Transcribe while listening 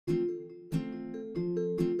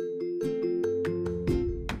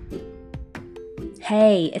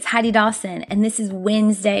Hey, it's Heidi Dawson, and this is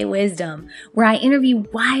Wednesday Wisdom, where I interview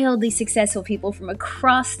wildly successful people from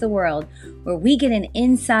across the world, where we get an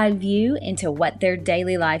inside view into what their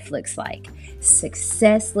daily life looks like.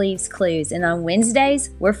 Success leaves clues, and on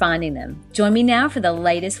Wednesdays, we're finding them. Join me now for the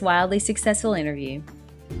latest wildly successful interview.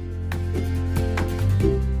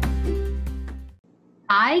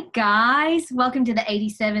 Hi, guys. Welcome to the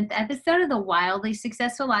 87th episode of the Wildly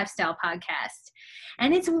Successful Lifestyle Podcast.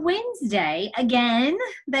 And it's Wednesday again.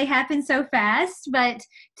 They happen so fast, but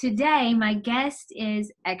today my guest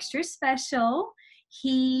is extra special.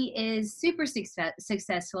 He is super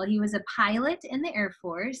successful. He was a pilot in the Air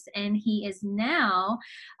Force, and he is now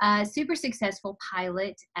a super successful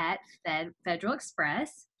pilot at Federal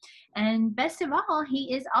Express. And best of all,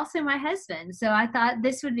 he is also my husband. So I thought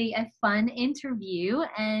this would be a fun interview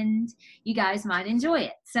and you guys might enjoy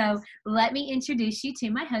it. So let me introduce you to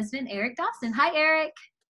my husband, Eric Dawson. Hi, Eric.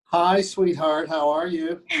 Hi, sweetheart. How are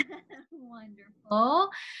you? Wonderful.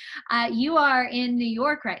 You are in New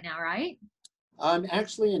York right now, right? I'm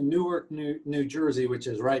actually in Newark, New Jersey, which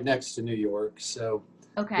is right next to New York. So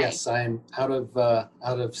okay. Yes, I'm out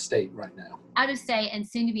of state right now. Out of state and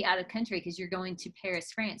soon to be out of country because you're going to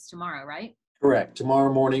Paris, France tomorrow, right? Correct.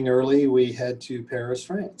 Tomorrow morning early, we head to Paris,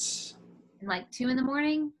 France. And like 2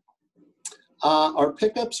 a.m? Our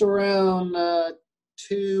pickup's around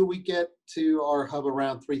 2. We get to our hub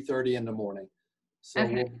around 3:30 in the morning. So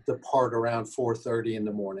okay. We'll depart around 4:30 in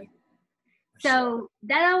the morning. So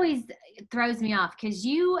that always throws me off because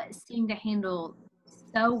you seem to handle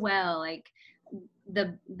so well, like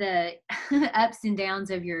the ups and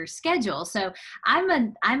downs of your schedule. So I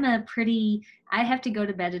have to go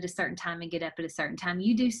to bed at a certain time and get up at a certain time.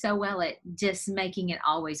 You do so well at just making it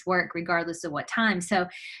always work regardless of what time. So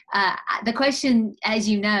the question, as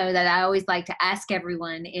you know, that I always like to ask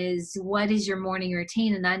everyone is, what is your morning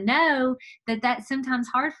routine? And I know that that's sometimes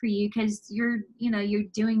hard for you because you're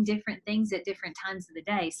doing different things at different times of the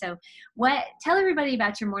day. So tell everybody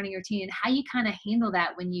about your morning routine and how you kind of handle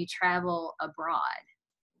that when you travel abroad.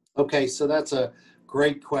 Okay, so that's a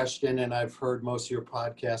great question, and I've heard most of your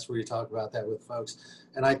podcasts where you talk about that with folks.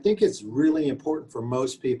 And I think it's really important for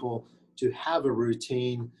most people to have a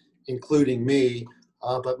routine, including me.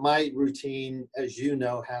 But my routine, as you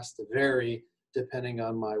know, has to vary depending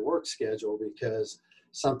on my work schedule because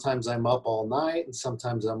sometimes I'm up all night and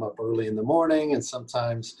sometimes I'm up early in the morning and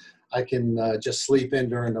sometimes I can just sleep in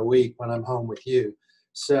during the week when I'm home with you.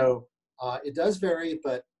 So it does vary,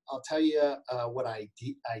 but I'll tell you what I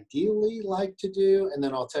ideally like to do, and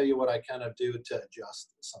then I'll tell you what I kind of do to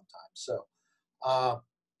adjust sometimes. So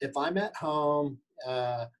if I'm at home,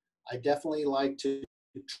 I definitely like to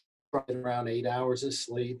try around 8 hours of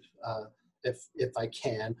sleep if I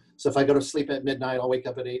can. So if I go to sleep at midnight, I'll wake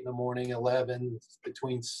up at 8 in the morning, 11,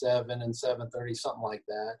 between 7 and 7:30, something like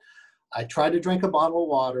that. I try to drink a bottle of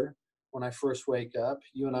water when I first wake up.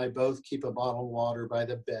 You and I both keep a bottle of water by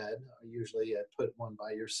the bed. Usually I put one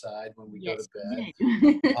by your side when we go to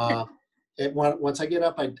bed. Once I get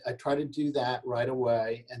up, I try to do that right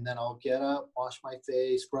away. And then I'll get up, wash my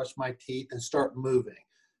face, brush my teeth, and start moving.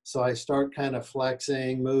 So I start kind of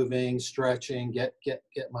flexing, moving, stretching, get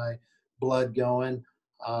my blood going.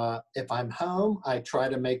 If I'm home, I try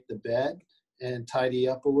to make the bed and tidy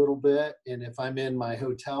up a little bit. And if I'm in my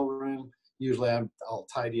hotel room, usually I'll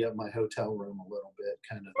tidy up my hotel room a little bit,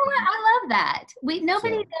 kind of. I love that.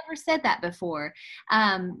 Nobody's ever said that before.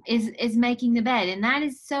 Is making the bed, and that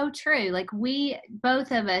is so true. Like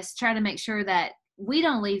both of us try to make sure that we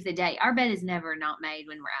don't leave the day. Our bed is never not made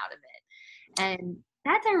when we're out of it, and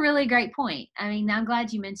that's a really great point. I mean, I'm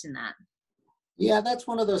glad you mentioned that. Yeah, that's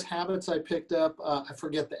one of those habits I picked up. I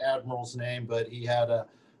forget the admiral's name, but he had a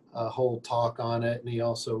whole talk on it, and he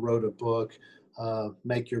also wrote a book.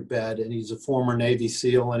 Make your bed, and he's a former Navy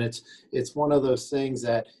SEAL, and it's one of those things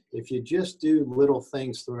that if you just do little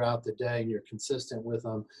things throughout the day and you're consistent with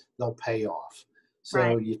them, they'll pay off. So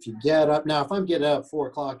right. If you get up now, if I'm getting up 4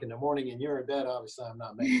 o'clock in the morning and you're in bed, obviously I'm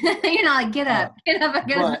not making it. You're not like, get up.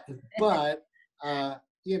 But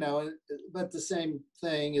the same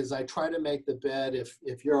thing is I try to make the bed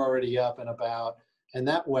if you're already up and about, and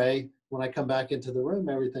that way when I come back into the room,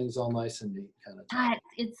 everything's all nice and neat kind of thing.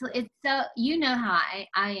 It's so, you know how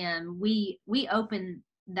I am. We open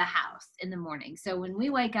the house in the morning. So when we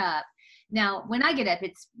wake up, Now, when I get up,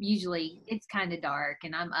 it's kind of dark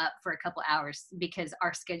and I'm up for a couple hours because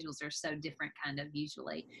our schedules are so different kind of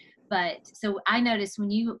usually. But so I notice when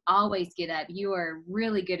you always get up, you are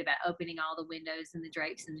really good about opening all the windows and the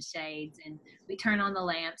drapes and the shades, and we turn on the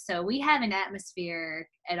lamps. So we have an atmosphere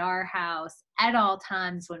at our house at all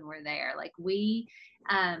times when we're there. Like we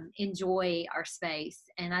enjoy our space.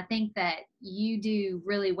 And I think that you do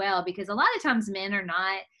really well because a lot of times men are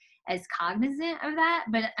not as cognizant of that,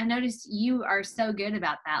 but I noticed you are so good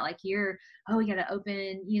about that. Like we got to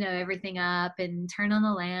open, everything up and turn on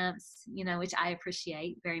the lamps, which I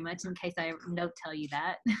appreciate very much in case I don't tell you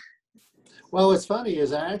that. Well, what's funny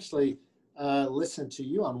is I actually listened to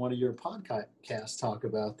you on one of your podcasts talk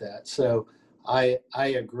about that. So I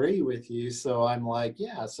agree with you. So I'm like,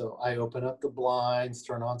 yeah, so I open up the blinds,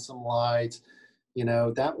 turn on some lights,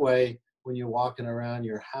 that way when you're walking around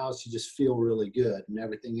your house, you just feel really good and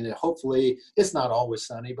everything. And hopefully it's not always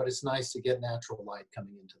sunny, but it's nice to get natural light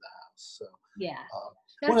coming into the house. So yeah.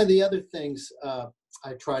 One of the other things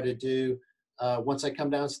I try to do once I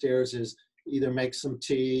come downstairs is either make some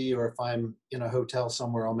tea, or if I'm in a hotel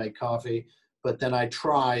somewhere, I'll make coffee. But then I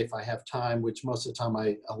try, if I have time, which most of the time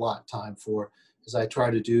I allot time for, is I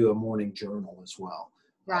try to do a morning journal as well.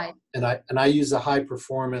 Right. And I use a high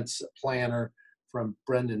performance planner from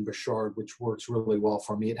Brendon Burchard, which works really well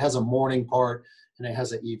for me. It has a morning part and it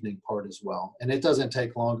has an evening part as well. And it doesn't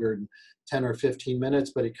take longer than 10 or 15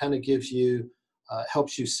 minutes, but it kind of gives you,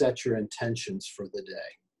 helps you set your intentions for the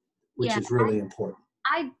day, which is really important.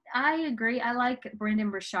 I agree. I like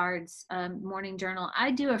Brendon Burchard's morning journal.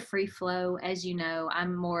 I do a free flow, as you know.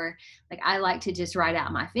 I'm more like I like to just write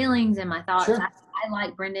out my feelings and my thoughts. Sure. I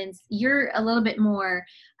like Brendon's. You're a little bit more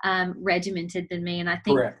regimented than me, and I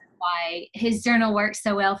think Correct. that's why his journal works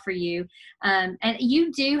so well for you. And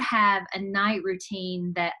you do have a night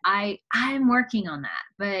routine that I'm working on that,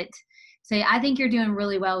 but. So I think you're doing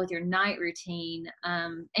really well with your night routine.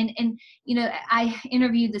 And I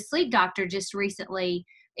interviewed the sleep doctor just recently.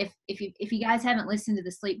 If you guys haven't listened to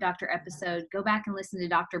the sleep doctor episode, go back and listen to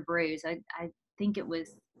Dr. Bruce. I think it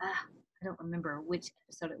was I don't remember which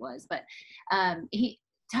episode it was, but he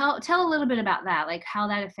tell a little bit about that, like how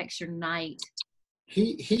that affects your night.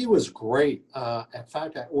 He was great. In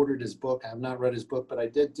fact, I ordered his book. I have not read his book, but I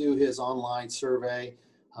did do his online survey.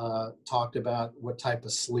 Talked about what type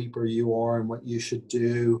of sleeper you are and what you should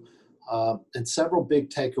do. And several big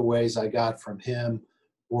takeaways I got from him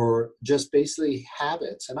were just basically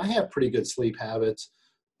habits. And I have pretty good sleep habits,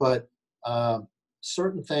 but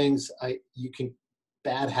certain things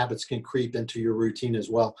bad habits can creep into your routine as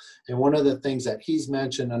well. And one of the things that he's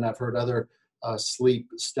mentioned, and I've heard other sleep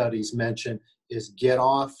studies mention, is get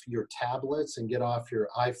off your tablets and get off your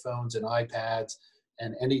iPhones and iPads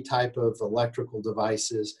and any type of electrical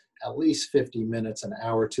devices at least 50 minutes, an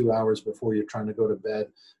hour, 2 hours before you're trying to go to bed,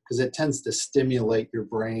 because it tends to stimulate your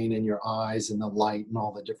brain and your eyes and the light and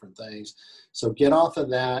all the different things. So get off of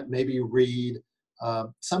that, maybe read.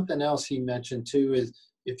 Something else he mentioned too is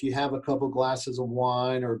if you have a couple glasses of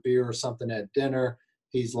wine or beer or something at dinner,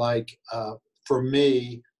 he's like, for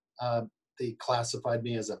me, they classified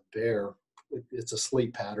me as a bear. It's a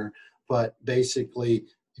sleep pattern, but basically,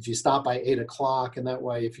 if you stop by 8 o'clock, and that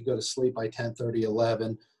way, if you go to sleep by 10:30,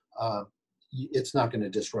 11, it's not going to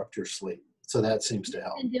disrupt your sleep. So that seems to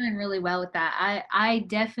help. You've been doing really well with that. I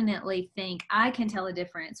definitely think I can tell a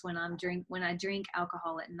difference when I drink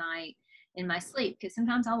alcohol at night in my sleep, because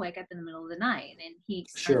sometimes I'll wake up in the middle of the night, and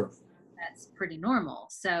Sure, that's pretty normal.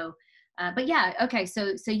 So, but yeah, okay.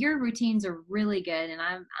 So your routines are really good, and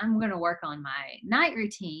I'm going to work on my night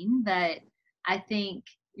routine. But I think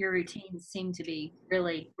your routines seem to be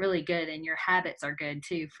really, really good, and your habits are good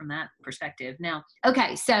too from that perspective. Now,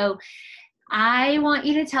 okay, so I want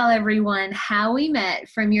you to tell everyone how we met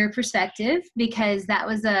from your perspective, because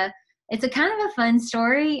it's a kind of a fun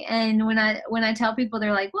story. And when I tell people,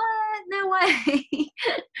 they're like, what? No way.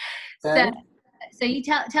 So you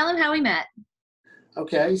tell them how we met.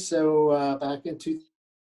 Okay, so back in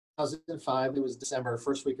 2005, it was December,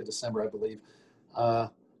 first week of December, I believe.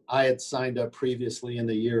 I had signed up previously in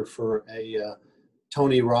the year for a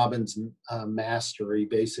Tony Robbins mastery.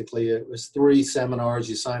 Basically, it was 3 seminars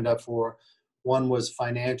you signed up for. One was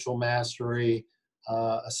financial mastery,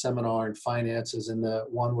 a seminar in finances, and the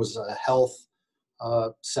one was a health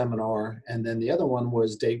seminar, and then the other one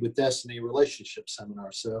was Date with Destiny relationship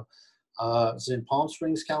seminar. So it was in Palm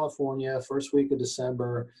Springs, California, first week of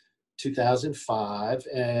December 2005.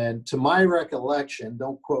 And to my recollection,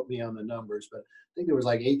 don't quote me on the numbers, but I think there was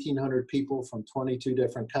like 1,800 people from 22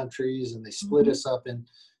 different countries, and they split us up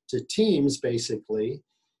into teams, basically.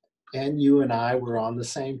 and you and I were on the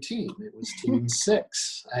same team. It was Team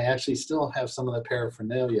 6. I actually still have some of the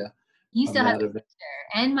paraphernalia You from still have that the event.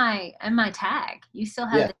 picture and my tag. You still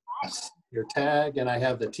have the Yes, your tag, and I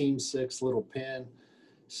have the Team 6 little pin.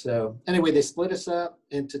 So anyway, they split us up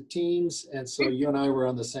into teams, and so you and I were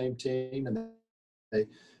on the same team, and they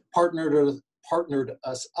partnered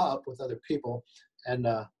us up with other people, and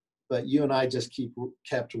but you and I just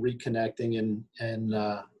kept reconnecting,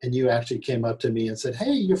 and you actually came up to me and said,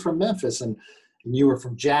 "Hey, you're from Memphis," and you were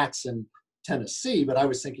from Jackson, Tennessee, but I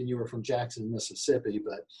was thinking you were from Jackson, Mississippi.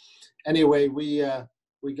 But anyway, we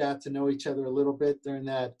got to know each other a little bit during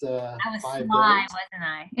that I was 5 sly, days. wasn't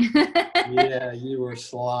I? Yeah, you were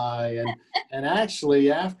sly, and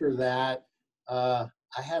actually after that,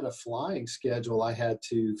 I had a flying schedule. I had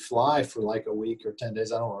to fly for like a week or 10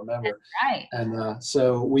 days. I don't remember. Right. And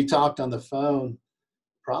so we talked on the phone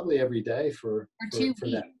probably every day for For 2 for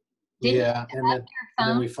weeks. that. Didn't you Yeah, have your and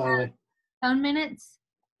then phone we finally phone minutes?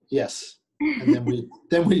 yes, and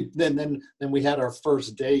then we had our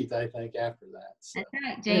first date. I think after that. So That's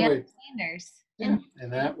right, J.F. anyway, Sanders. yeah,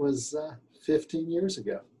 and that was 15 years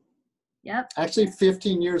ago. Yep, Actually,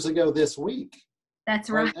 15 years ago this week.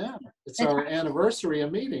 that's Right right. now. It's That's our right. anniversary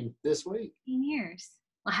of meeting this week. 15 years.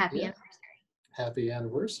 Well, happy Yeah. anniversary. Happy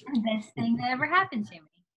anniversary. The best thing that ever happened to me.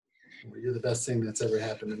 Well, you're the best thing that's ever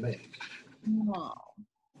happened to me. Oh,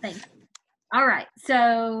 thank you. All right.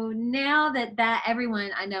 So now that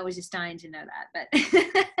everyone I know was just dying to know that, but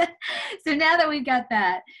so now that we've got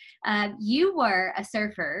that, you were a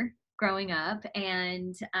surfer growing up,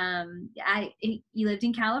 and you lived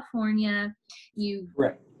in California. You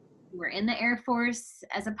Right. were in the Air Force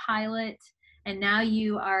as a pilot, and now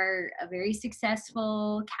you are a very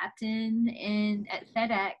successful captain at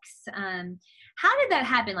FedEx. How did that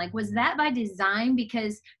happen? Like, was that by design?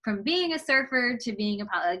 Because from being a surfer to being a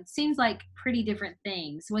pilot, it seems like pretty different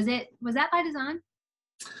things. Was that by design?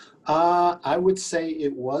 I would say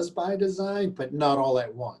it was by design, but not all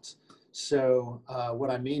at once. So what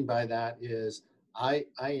I mean by that is I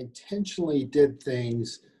intentionally did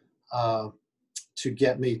things to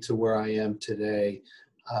get me to where I am today.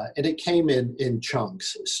 And it came in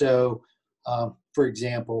chunks. So, for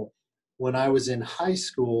example, when I was in high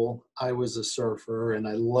school, I was a surfer and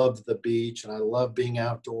I loved the beach and I loved being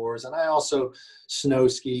outdoors. And I also snow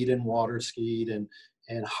skied and water skied and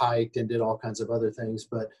hiked and did all kinds of other things.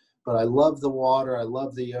 But I love the water. I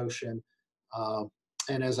love the ocean.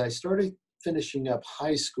 And as I started finishing up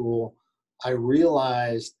high school, I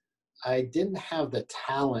realized I didn't have the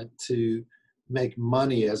talent to make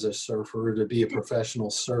money as a surfer, to be a professional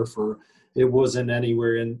surfer. It wasn't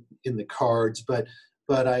anywhere in the cards, but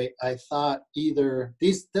I thought either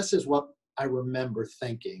this is what I remember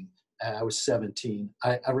thinking. I was 17.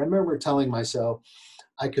 I remember telling myself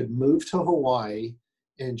I could move to Hawaii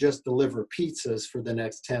and just deliver pizzas for the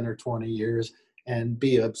next 10 or 20 years and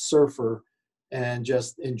be a surfer and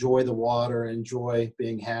just enjoy the water, enjoy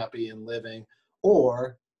being happy and living.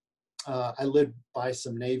 Or I lived by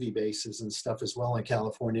some Navy bases and stuff as well in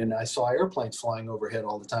California, and I saw airplanes flying overhead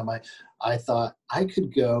all the time. I thought I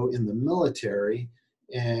could go in the military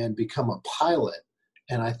and become a pilot,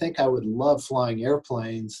 and I think I would love flying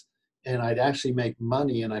airplanes, and I'd actually make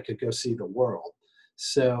money, and I could go see the world.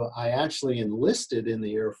 So I actually enlisted in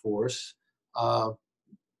the Air Force. I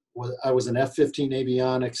was an F-15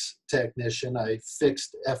 avionics technician. I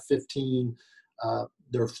fixed F-15,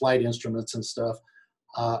 their flight instruments and stuff.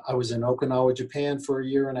 I was in Okinawa, Japan for a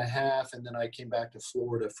year and a half, and then I came back to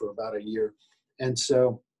Florida for about a year. And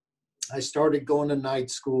so I started going to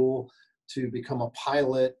night school to become a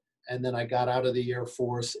pilot, and then I got out of the Air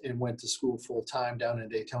Force and went to school full-time down in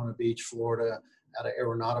Daytona Beach, Florida, at an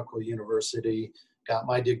aeronautical university, got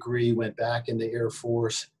my degree, went back in the Air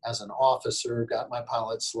Force as an officer, got my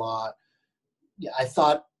pilot slot. Yeah, I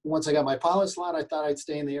thought once I got my pilot slot, I thought I'd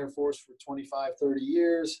stay in the Air Force for 25, 30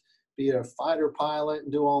 years, be a fighter pilot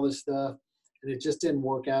and do all this stuff. And it just didn't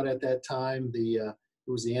work out at that time. It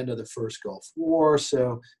was the end of the first Gulf War,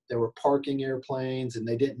 so they were parking airplanes and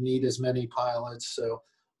they didn't need as many pilots. So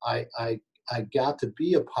I got to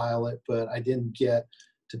be a pilot, but I didn't get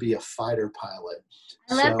to be a fighter pilot.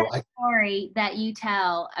 I love that story that you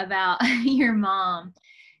tell about your mom.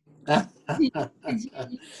 You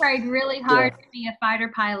prayed really hard to be a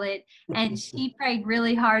fighter pilot, and she prayed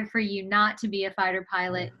really hard for you not to be a fighter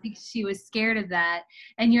pilot because she was scared of that.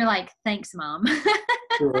 And you're like, "Thanks, Mom."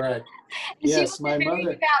 Correct. Yes, my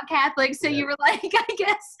mother. About Catholic, so you were like,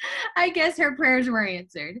 I guess her prayers were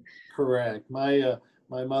answered. Correct. My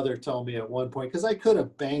mother told me at one point, because I could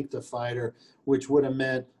have banked a fighter, which would have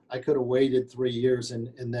meant I could have waited 3 years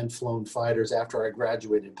and then flown fighters after I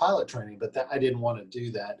graduated pilot training, but I didn't want to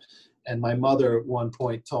do that. And my mother at one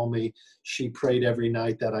point told me she prayed every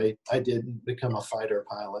night that I didn't become a fighter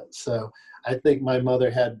pilot. So I think my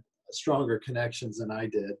mother had stronger connections than I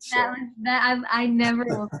did. So. I never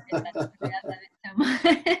will forget that. I love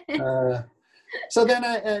it so much. So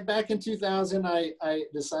then back in 2000, I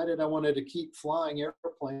decided I wanted to keep flying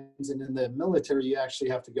airplanes. And in the military, you actually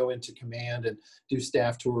have to go into command and do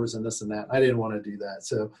staff tours and this and that. I didn't want to do that.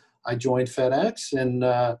 So I joined FedEx. And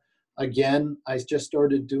again, I just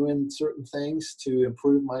started doing certain things to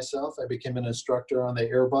improve myself. I became an instructor on the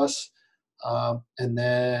Airbus. And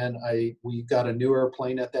then we got a new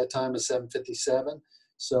airplane at that time, a 757.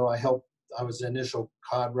 So I was the initial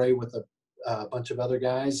cadre with a bunch of other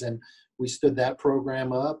guys, and we stood that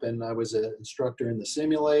program up, and I was an instructor in the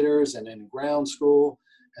simulators and in ground school.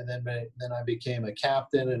 And then I became a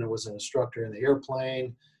captain, and I was an instructor in the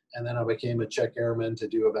airplane. And then I became a check airman to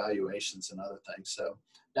do evaluations and other things. So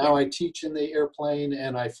now I teach in the airplane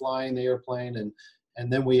and I fly in the airplane.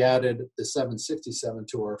 And then we added the 767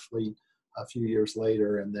 to our fleet a few years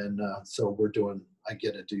later. And then, so I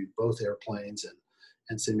get to do both airplanes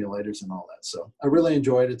and simulators and all that. So I really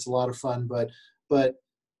enjoyed it. It's a lot of fun, but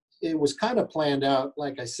it was kind of planned out.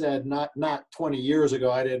 Like I said, not 20 years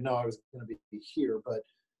ago, I didn't know I was going to be here, but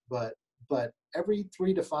every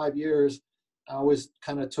 3 to 5 years, I always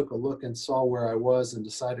kind of took a look and saw where I was and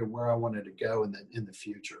decided where I wanted to go in the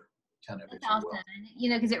future, kind of. That's awesome.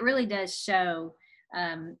 Because it really does show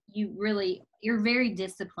you're very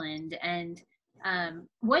disciplined. And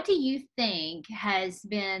what do you think has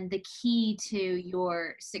been the key to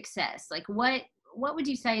your success? Like what would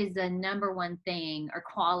you say is the number one thing or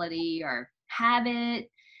quality or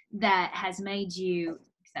habit that has made you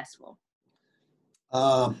successful?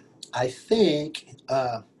 I think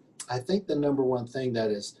the number one thing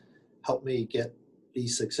that has helped me be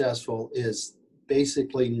successful is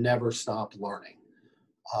basically never stop learning.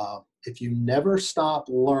 If you never stop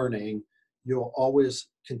learning, you'll always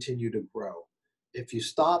continue to grow. If you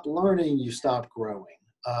stop learning, you stop growing.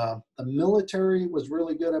 The military was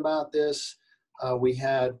really good about this. We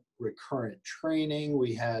had recurrent training.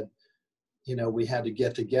 We had to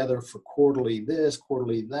get together for quarterly this,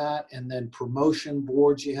 quarterly that, and then promotion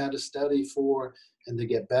boards you had to study for. And to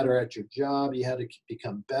get better at your job, you had to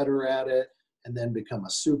become better at it and then become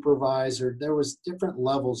a supervisor. There was different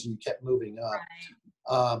levels you kept moving up.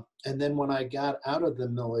 Right. And then when I got out of the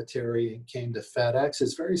military and came to FedEx,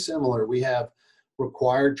 it's very similar. We have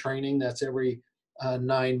required training. That's every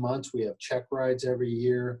 9 months. We have check rides every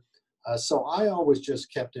year. So I always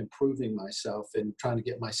just kept improving myself and trying to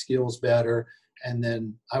get my skills better. And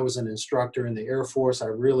then I was an instructor in the Air Force. I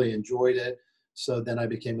really enjoyed it. So then I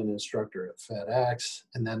became an instructor at FedEx,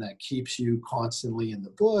 and then that keeps you constantly in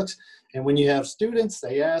the books. And when you have students,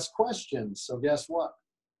 they ask questions. So guess what?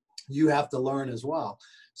 You have to learn as well.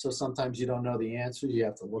 So sometimes you don't know the answer. You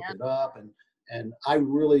have to look it up. And I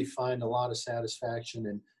really find a lot of satisfaction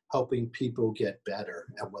in helping people get better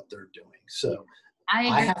at what they're doing. So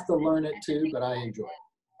I have to learn it too, but I enjoy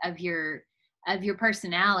it. Of your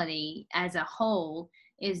personality as a whole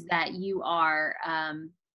is that you are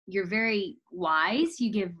you're very wise.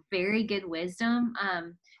 You give very good wisdom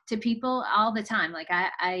to people all the time. Like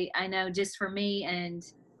I know just for me and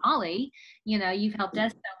Ollie, you've helped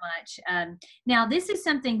us so much. Now, this is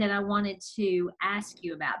something that I wanted to ask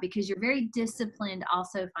you about because you're very disciplined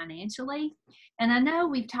also financially. And I know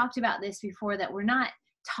we've talked about this before, that we're not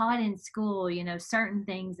taught in school, certain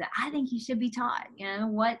things that I think you should be taught.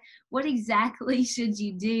 What exactly should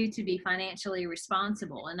you do to be financially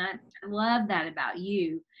responsible? And I love that about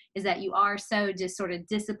you, is that you are so just sort of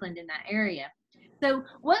disciplined in that area. So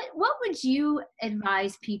what would you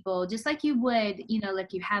advise people, just like you would,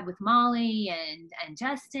 like you have with Molly and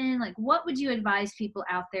Justin, like what would you advise people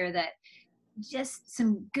out there that just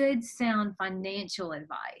some good sound financial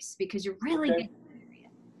advice, because you're really good in that area?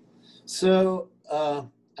 So,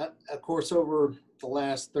 of course, over the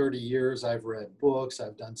last 30 years, I've read books,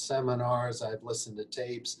 I've done seminars, I've listened to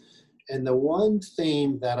tapes. And the one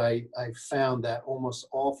theme that I found that almost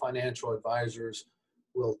all financial advisors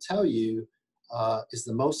will tell you is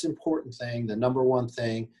the most important thing, the number one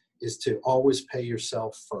thing, is to always pay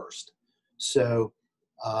yourself first. So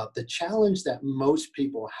the challenge that most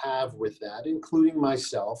people have with that, including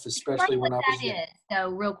myself, especially when I was young. So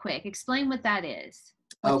real quick, explain what that is.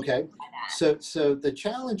 Okay. So the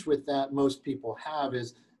challenge with that most people have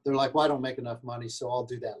is they're like, well, I don't make enough money, so I'll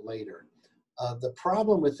do that later. The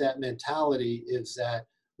problem with that mentality is that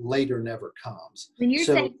later never comes. When you're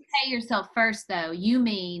saying pay yourself first, though, you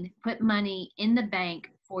mean put money in the bank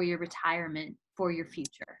for your retirement, for your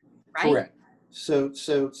future. right? Correct. So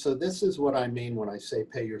this is what I mean when I say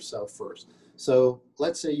pay yourself first. So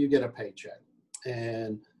let's say you get a paycheck,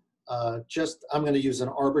 and I'm going to use an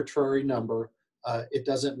arbitrary number. It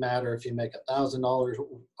doesn't matter if you make $1,000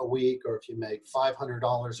 a week, or if you make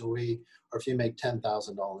 $500 a week, or if you make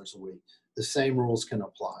 $10,000 a week. The same rules can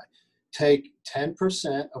apply. Take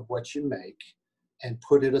 10% of what you make and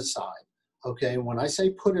put it aside. Okay, when I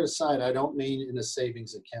say put it aside, I don't mean in a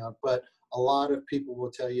savings account, but a lot of people will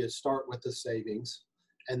tell you start with the savings,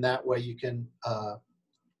 and that way you can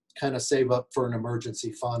kind of save up for an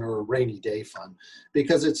emergency fund or a rainy day fund.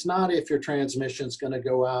 Because it's not if your transmission's going to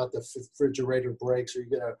go out, the refrigerator breaks, or you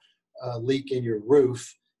get a leak in your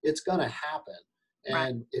roof. It's going to happen. Right.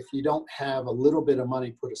 And if you don't have a little bit of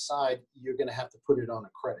money put aside, you're going to have to put it on a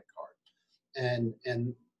credit card.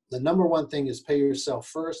 And the number one thing is pay yourself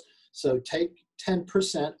first. So take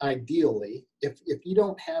 10% ideally. If you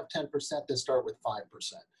don't have 10%, then start with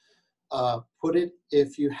 5%. Put it,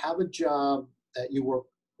 if you have a job that you work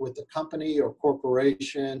with a company or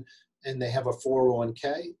corporation and they have a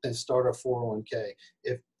 401k, then start a 401k.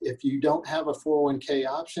 If you don't have a 401k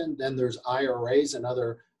option, then there's IRAs and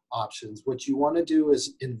other options. What you want to do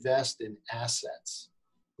is invest in assets.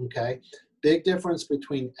 Okay? Big difference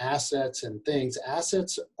between assets and things.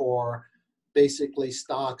 Assets are basically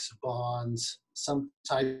stocks, bonds, some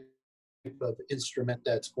type of instrument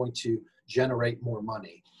that's going to generate more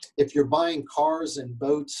money. If you're buying cars and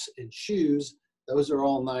boats and shoes, those are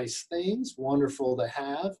all nice things, wonderful to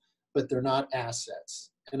have, but they're not assets.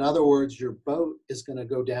 In other words, your boat is going to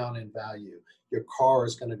go down in value. Your car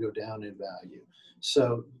is going to go down in value.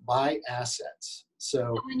 So buy assets.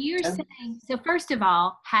 So when you're saying, so first of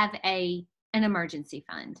all, have an emergency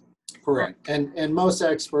fund. Correct. And most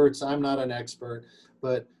experts, I'm not an expert,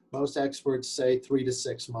 but most experts say 3 to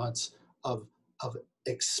 6 months of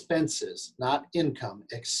expenses, not income,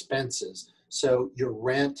 expenses. So your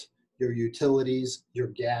rent, your utilities, your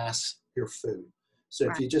gas, your food. So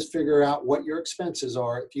if you just figure out what your expenses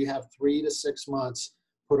are, if you have 3 to 6 months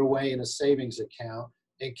put away in a savings account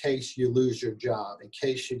in case you lose your job, in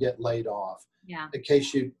case you get laid off, in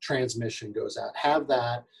case your transmission goes out, have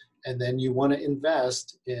that. And then you want to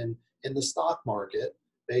invest in the stock market.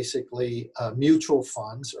 Basically, mutual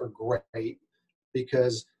funds are great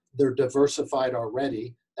because they're diversified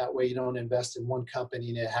already. That way you don't invest in one company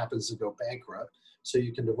and it happens to go bankrupt. So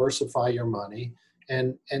you can diversify your money,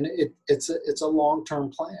 and it's a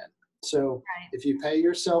long-term plan. So if you pay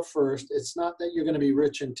yourself first, it's not that you're going to be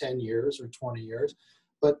rich in 10 years or 20 years,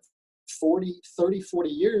 but 40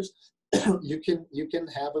 years, you can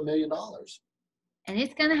have $1 million. And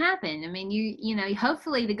it's going to happen. I mean, you know,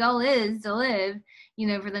 hopefully the goal is to live, you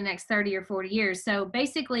know, for the next 30 or 40 years. So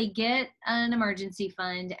basically get an emergency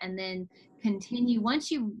fund and then continue.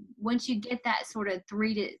 Once you get that sort of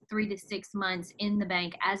 3 to 6 months in the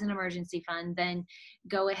bank as an emergency fund, then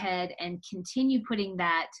go ahead and continue putting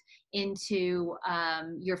that into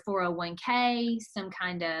your 401k, some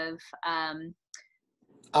kind of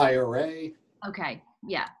IRA. Okay.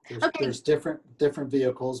 Yeah. There's different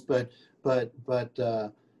vehicles, but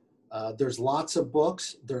there's lots of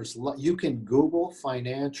books. You can Google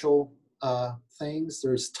financial things.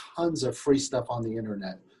 There's tons of free stuff on the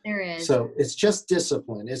internet. There is. So it's just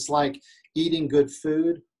discipline. It's like eating good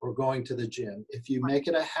food or going to the gym. If you make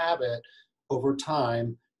it a habit over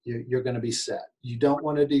time, you're going to be set. You don't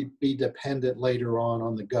want to be dependent later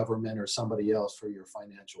on the government or somebody else for your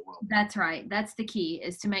financial well-being. That's right. That's the key,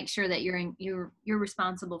 is to make sure that you're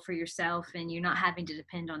responsible for yourself and you're not having to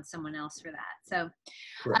depend on someone else for that. So,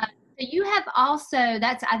 you have also,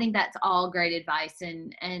 I think that's all great advice.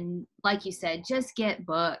 And like you said, just get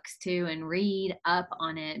books too and read up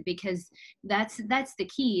on it, because that's the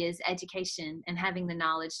key, is education and having the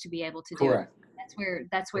knowledge to be able to do it.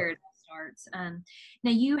 That's where it starts.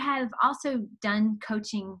 Now you have also done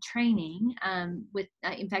coaching training with,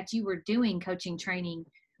 in fact, you were doing coaching training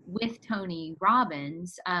with Tony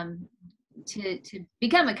Robbins to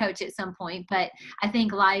become a coach at some point. But I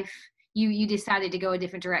think life, you decided to go a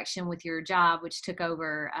different direction with your job, which took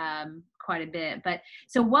over quite a bit. But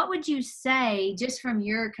so what would you say, just from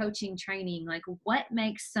your coaching training, like what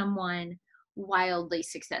makes someone wildly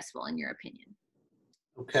successful in your opinion?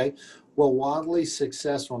 Okay. Well, wildly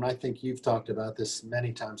successful, and I think you've talked about this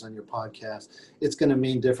many times on your podcast, it's going to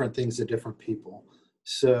mean different things to different people.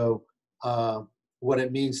 So what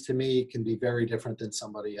it means to me can be very different than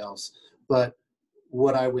somebody else. But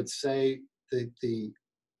what I would say,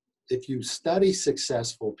 if you study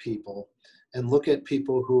successful people and look at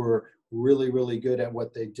people who are really, really good at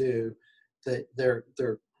what they do, they're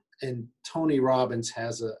and Tony Robbins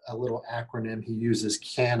has a little acronym he uses,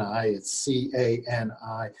 CANI. It's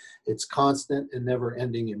CANI. It's constant and never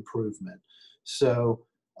ending improvement. So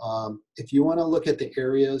if you want to look at the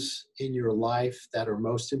areas in your life that are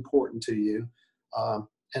most important to you,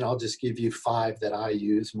 and I'll just give you 5 that I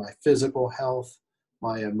use: my physical health,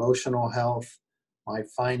 my emotional health, my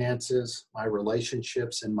finances, my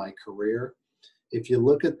relationships, and my career. If you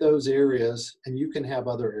look at those areas, and you can have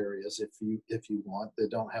other areas if you want, they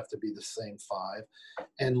don't have to be the same 5,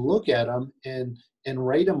 and look at them and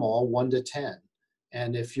rate them all 1 to 10.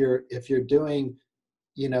 And if you're doing,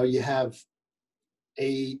 you have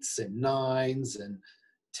 8s and 9s and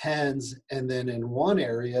 10s, and then in one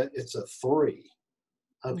area it's a 3.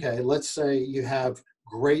 Okay, let's say you have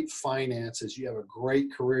great finances, you have a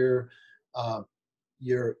great career,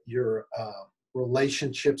 your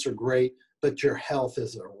relationships are great, but your health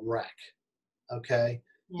is a wreck. Okay,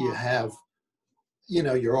 Yeah. you have,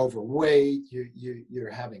 you're overweight,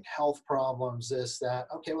 you're having health problems, this, that.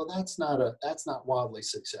 Okay, well, that's not wildly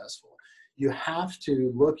successful. You have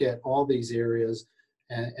to look at all these areas,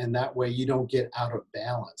 and that way you don't get out of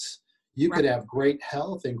balance. You could have great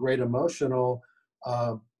health and great emotional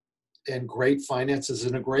and great finances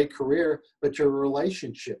and a great career, but your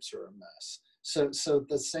relationships are a mess. So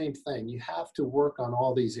the same thing. You have to work on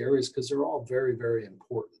all these areas because they're all very, very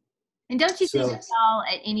important. And don't you think y'all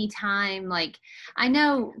at any time, like, I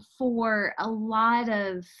know for a lot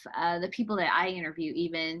of the people that I interview,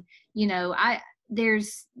 even,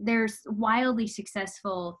 there's wildly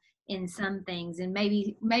successful in some things, and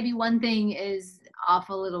maybe one thing is off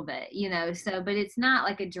a little bit, but it's not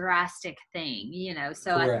like a drastic thing,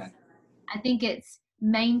 so Correct. I think it's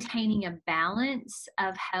maintaining a balance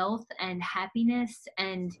of health and happiness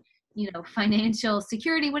and financial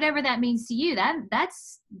security, whatever that means to you.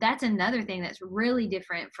 That's another thing that's really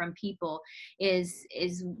different from people is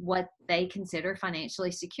what they consider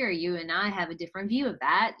financially secure. You and I have a different view of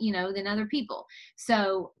that, than other people.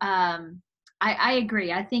 So I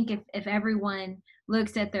agree. I think if everyone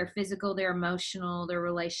looks at their physical, their emotional, their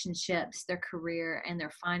relationships, their career, and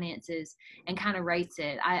their finances and kind of rates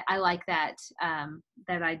it, I like that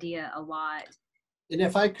idea a lot. And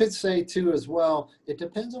if I could say too as well, it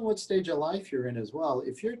depends on what stage of life you're in as well.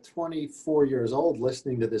 If you're 24 years old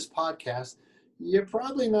listening to this podcast, you're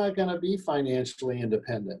probably not going to be financially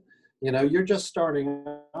independent. You're just starting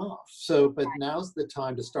off. So, but now's the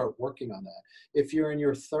time to start working on that. If you're in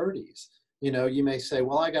your 30s, you may say,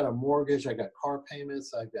 well, I got a mortgage, I got car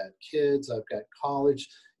payments, I've got kids, I've got college.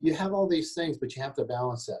 You have all these things, but you have to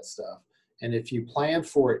balance that stuff. And if you plan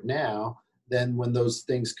for it now, then when those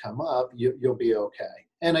things come up, you'll be okay.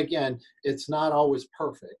 And again, it's not always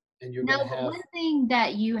perfect. And you're going to have... One thing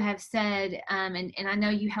that you have said, and I know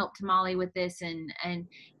you helped Molly with this, and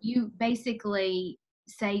you basically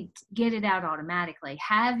say, get it out automatically.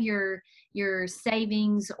 Have your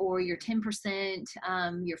savings or your 10%,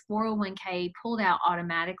 your 401k pulled out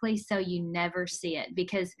automatically so you never see it,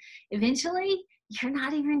 because eventually you're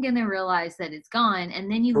not even going to realize that it's gone.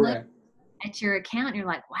 And then you Correct. look at your account and you're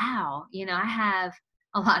like, wow, I have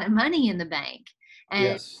a lot of money in the bank. And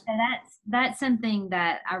yes. that's something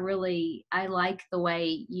that I like the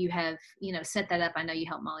way you have, set that up. I know you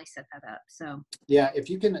helped Molly set that up. So yeah, if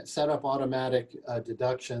you can set up automatic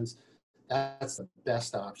deductions, that's the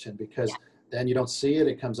best option, because then you don't see it.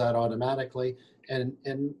 It comes out automatically. And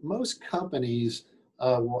most companies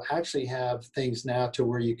will actually have things now to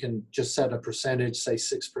where you can just set a percentage, say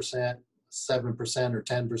 6%, 7% or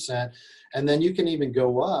 10%. And then you can even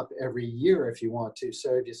go up every year if you want to.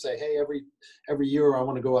 So if you say, hey, every year I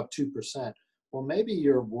want to go up 2%. Well, maybe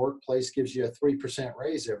your workplace gives you a 3%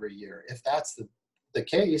 raise every year. If that's the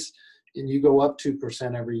case, and you go up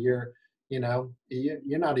 2% every year, you're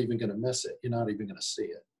not even going to miss it. You're not even going to see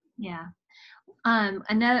it. Yeah.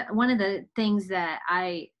 Another one of the things that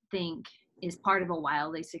I think is part of a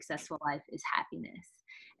wildly successful life is happiness.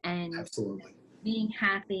 And absolutely, being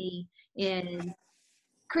happy is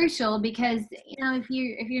crucial, because if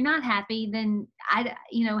you're not happy, then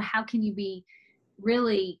how can you be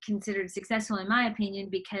really considered successful, in my opinion?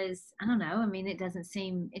 Because I don't know, I mean, it doesn't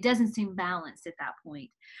seem balanced at that point.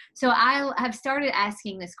 So I have started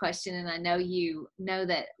asking this question, and I know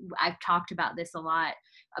that I've talked about this a lot,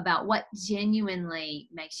 about what genuinely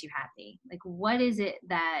makes you happy. Like, what is it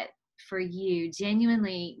that for you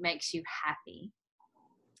genuinely makes you happy?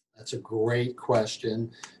 That's a great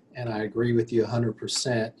question, and I agree with you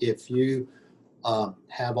 100%. If you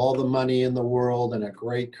have all the money in the world and a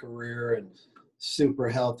great career and super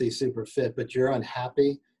healthy, super fit, but you're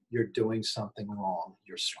unhappy, you're doing something wrong.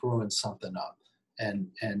 You're screwing something up. And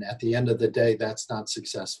at the end of the day, that's not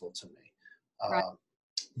successful to me. Right.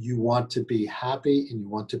 you want to be happy and you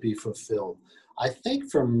want to be fulfilled. I think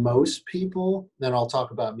for most people, then I'll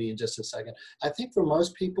talk about me in just a second. I think for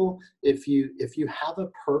most people, if you have a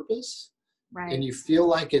purpose and Right. you feel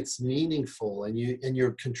like it's meaningful and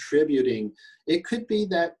you're contributing, it could be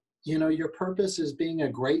that, your purpose is being a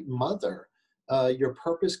great mother. Your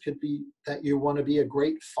purpose could be that you want to be a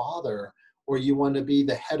great father, or you want to be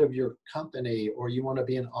the head of your company, or you want to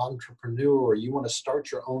be an entrepreneur, or you want to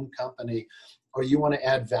start your own company, or you want to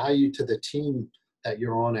add value to the team that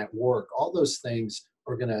you're on at work. All those things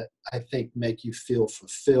are going to, I think, make you feel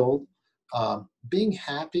fulfilled. Being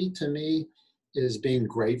happy to me is being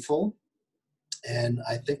grateful. And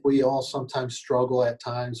I think we all sometimes struggle at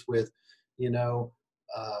times with,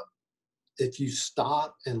 uh, if you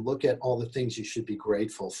stop and look at all the things you should be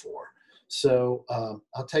grateful for. So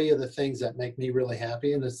I'll tell you the things that make me really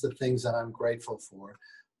happy, and it's the things that I'm grateful for.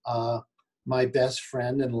 My best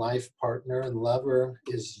friend and life partner and lover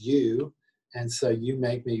is you. And so you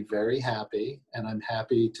make me very happy, and I'm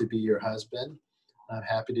happy to be your husband. I'm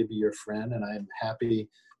happy to be your friend, and I'm happy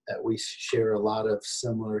that we share a lot of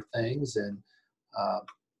similar things. And uh,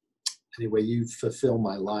 anyway, you fulfill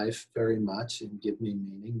my life very much and give me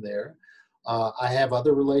meaning there. I have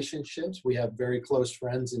other relationships. We have very close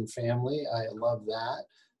friends and family. I love that.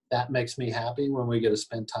 That makes me happy when we get to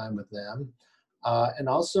spend time with them. And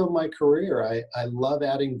also my career. I love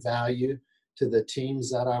adding value to the teams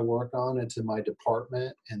that I work on and to my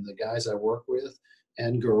department and the guys I work with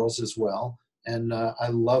and girls as well. And I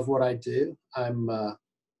love what I do.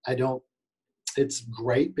 It's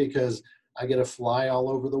great because I get to fly all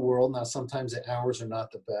over the world. Now, sometimes the hours are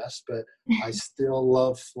not the best, but I still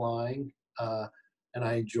love flying. And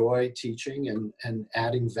I enjoy teaching and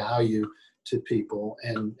adding value to people.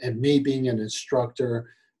 And me being an instructor,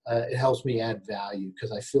 it helps me add value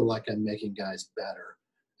because I feel like I'm making guys better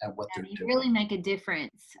at what they're You doing. really make a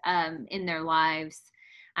difference in their lives.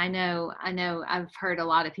 I know I've heard a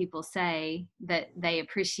lot of people say that they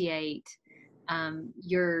appreciate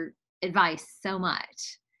your advice so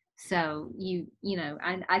much. So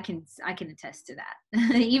I can attest to that,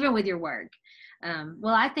 even with your work.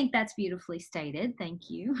 Well, I think that's beautifully stated. Thank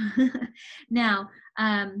you. Now,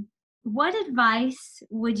 what advice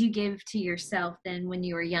would you give to yourself then when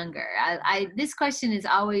you were younger? This question is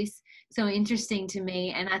always so interesting to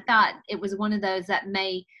me, and I thought it was one of those that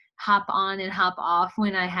may hop on and hop off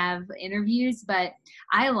when I have interviews, but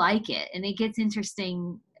I like it, and it gets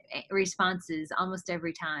interesting responses almost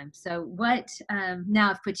every time. So what now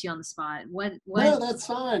I've put you on the spot. What No, that's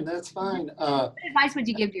fine. That's fine. advice would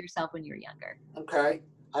you give to yourself when you were younger? Okay.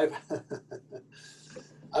 I've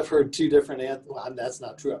I've heard two different answers. Well, that's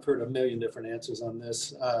not true. I've heard a million different answers on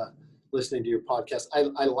this. Listening to your podcast,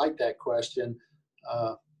 I like that question.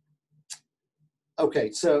 Uh,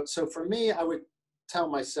 okay, so for me, I would tell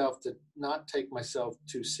myself to not take myself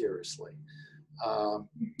too seriously.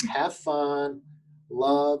 Have fun,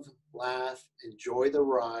 love, laugh, enjoy the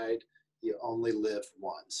ride. You only live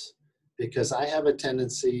once. Because I have a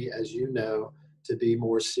tendency, as you know, to be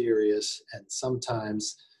more serious. And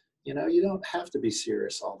sometimes, you don't have to be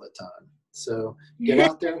serious all the time. So get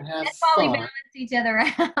out there and have That's why we fun. balance each other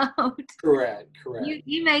out. Correct.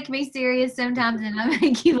 You make me serious sometimes, and I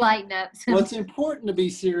make you lighten up. Well, it's important to be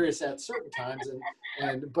serious at certain times,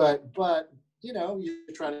 but you're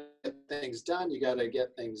trying to get things done. You got to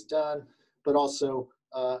get things done, but also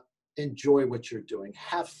enjoy what you're doing.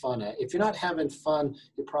 Have fun. If you're not having fun,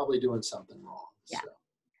 you're probably doing something wrong. Yeah. So.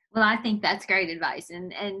 Well, I think that's great advice,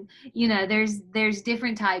 and there's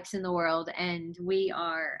different types in the world, and we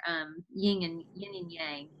are yin and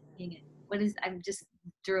yang. I just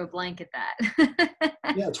drew a blank at that.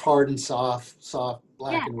 Yeah, it's hard and soft, Yeah,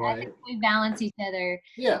 black and I white. think we balance each other.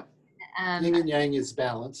 Yeah, Um, yin and yang is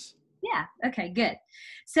balance. yeah. Okay. Good.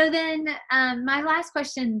 So then, my last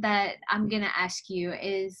question that I'm gonna ask you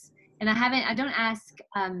is, and I don't ask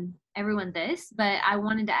everyone this, but I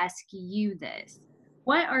wanted to ask you this.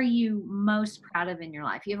 What are you most proud of in your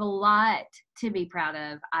life? You have a lot to be proud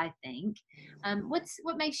of, I think.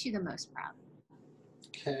 What makes you the most proud?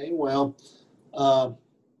 Okay, well, uh,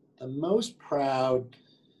 the most proud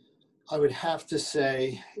I would have to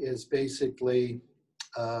say is basically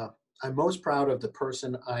I'm most proud of the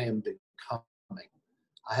person I am becoming.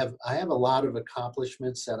 I have a lot of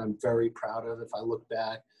accomplishments that I'm very proud of. If I look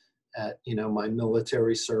back at my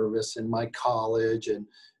military service and my college and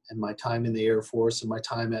my time in the Air Force and my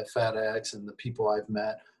time at FedEx and the people I've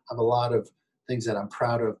met, I have a lot of things that I'm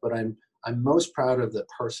proud of. But I'm most proud of the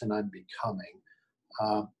person I'm becoming.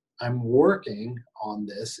 Uh, I'm working on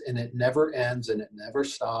this, and it never ends and it never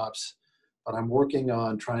stops. But I'm working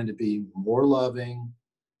on trying to be more loving,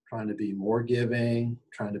 trying to be more giving,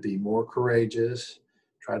 trying to be more courageous,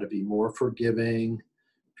 try to be more forgiving,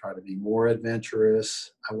 try to be more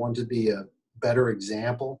adventurous. I want to be a better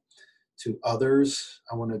example to others.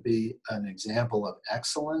 I want to be an example of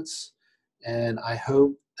excellence. And I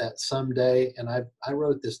hope that someday, and I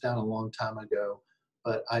wrote this down a long time ago,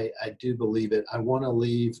 but I do believe it. I want to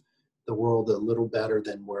leave the world a little better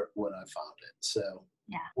than when I found it. So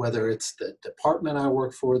Yeah. whether it's the department I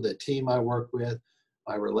work for, the team I work with,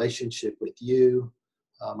 my relationship with you,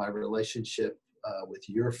 my relationship with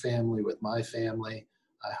your family, with my family,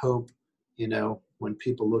 I hope, when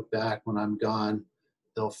people look back when I'm gone,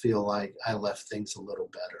 they'll feel like I left things a little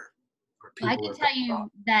better. Or Well, I people can are tell better off.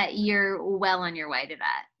 you that you're well on your way to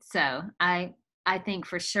that. So I think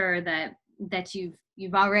for sure that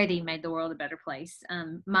you've already made the world a better place,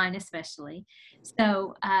 mine especially.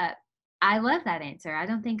 So I love that answer. I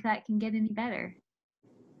don't think that can get any better.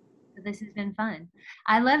 So this has been fun.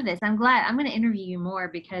 I love this. I'm glad. I'm going to interview you more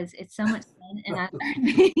because it's so much fun. And I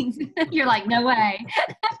started being, you're like, no way.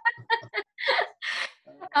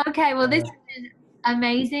 Okay. Well, this has been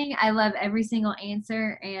amazing. I love every single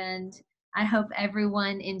answer, and I hope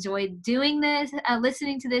everyone enjoyed doing this,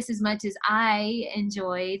 listening to this as much as I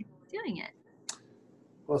enjoyed doing it.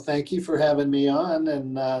 Well, thank you for having me on,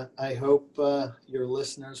 and I hope your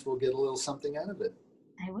listeners will get a little something out of it.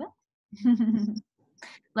 I will.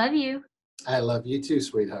 Love you. I love you too,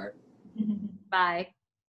 sweetheart. Bye.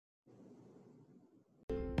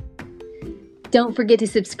 Don't forget to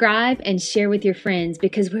subscribe and share with your friends,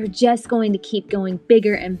 because we're just going to keep going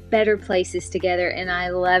bigger and better places together, and I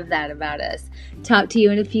love that about us. Talk to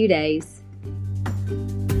you in a few days.